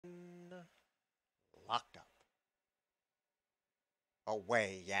Locked up.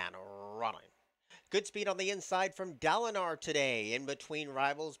 Away and running. Good speed on the inside from Dalinar today. In between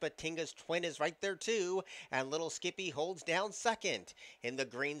rivals, Batinga's twin is right there too. And Little Skippy holds down second. In the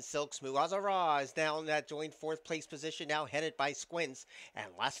green silks, Muazara is down that joint fourth place position, now headed by Squints. And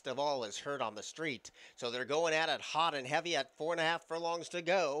last of all is Heard on the Street. So they're going at it hot and heavy at 4.5 furlongs to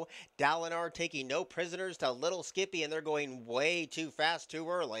go. Dalinar taking no prisoners to Little Skippy, and they're going way too fast too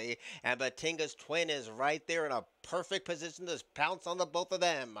early. And Batinga's twin is right there in a perfect position to pounce on the both of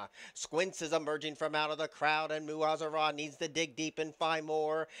them. Squints is emerging from out of the crowd, and Muazara needs to dig deep and find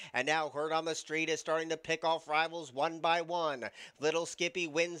more. And now Heard on the Street is starting to pick off rivals one by one. Little Skippy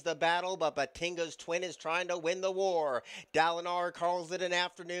wins the battle, but Batinga's twin is trying to win the war. Dalinar calls it an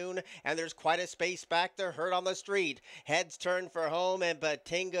afternoon, and there's quite a space back to Heard on the Street. Heads turn for home, and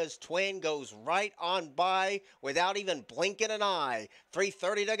Batinga's twin goes right on by without even blinking an eye.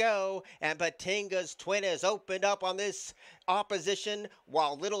 3:30 to go, and Batinga's twin has opened up on this opposition,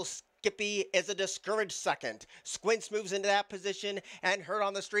 while Little Skippy is a discouraged second. Squints moves into that position, and Heard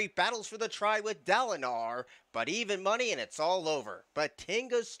on the Street battles for the try with Dalinar, but even money and it's all over.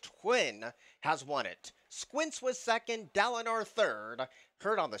 Batinga's twin has won it. Squints was second, Dalinar third,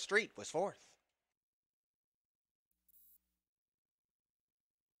 Heard on the Street was fourth.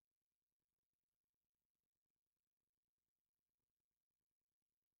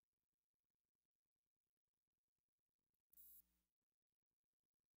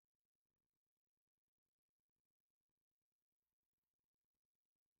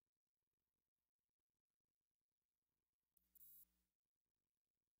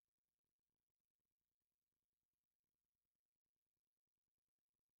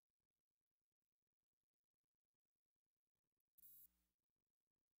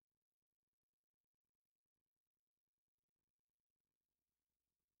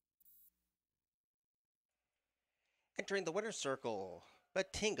 Entering the winner's circle,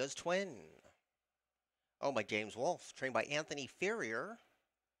 Batinga's twin. Oh, my James Wolfe, trained by Anthony Ferrier.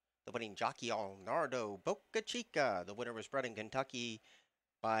 The winning jockey, Leonardo Boca Chica. The winner was bred in Kentucky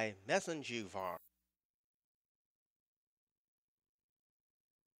by Messenjuvar.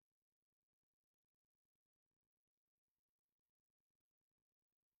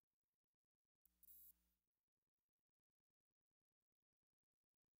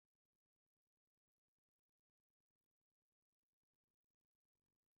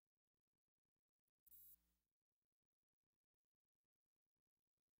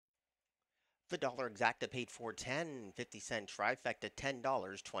 The dollar exacta paid $4.10, 50-cent trifecta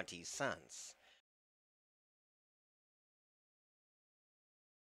 $10.20.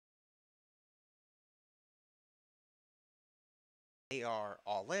 They are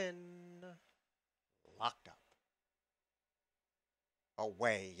all in, locked up,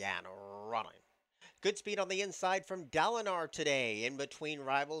 away and running. Good speed on the inside from Dalinar today. In between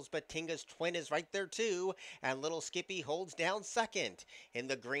rivals, Batinga's twin is right there too. And Little Skippy holds down second. In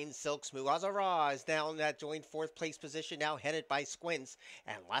the green silks, Muazara is down that joint fourth place position, now headed by Squints.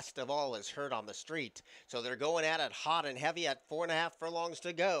 And last of all is Heard on the Street. So they're going at it hot and heavy at 4.5 furlongs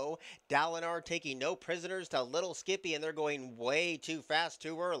to go. Dalinar taking no prisoners to Little Skippy, and they're going way too fast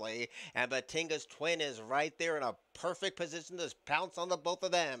too early. And Batinga's twin is right there in a perfect position to pounce on the both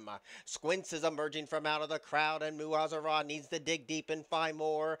of them. Squints is emerging from out of the crowd, and Muazara needs to dig deep and find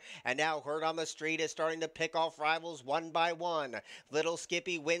more. And now Heard on the Street is starting to pick off rivals one by one. Little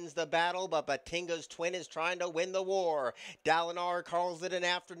Skippy wins the battle, but Batinga's twin is trying to win the war. Dalinar calls it an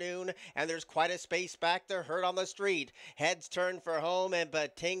afternoon, and there's quite a space back to Heard on the Street. Heads turn for home, and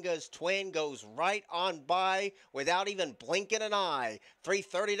Batinga's twin goes right on by without even blinking an eye.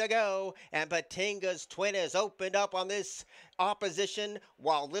 3:30 to go, and Batinga's twin has opened up on this opposition,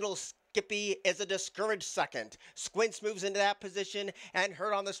 while Little Skippy is a discouraged second. Squints moves into that position, and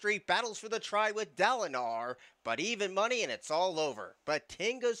Heard on the Street battles for the try with Dalinar, but even money and it's all over.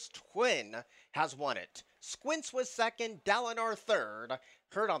 Batinga's twin has won it. Squints was second, Dalinar third,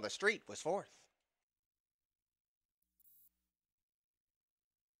 Heard on the Street was fourth.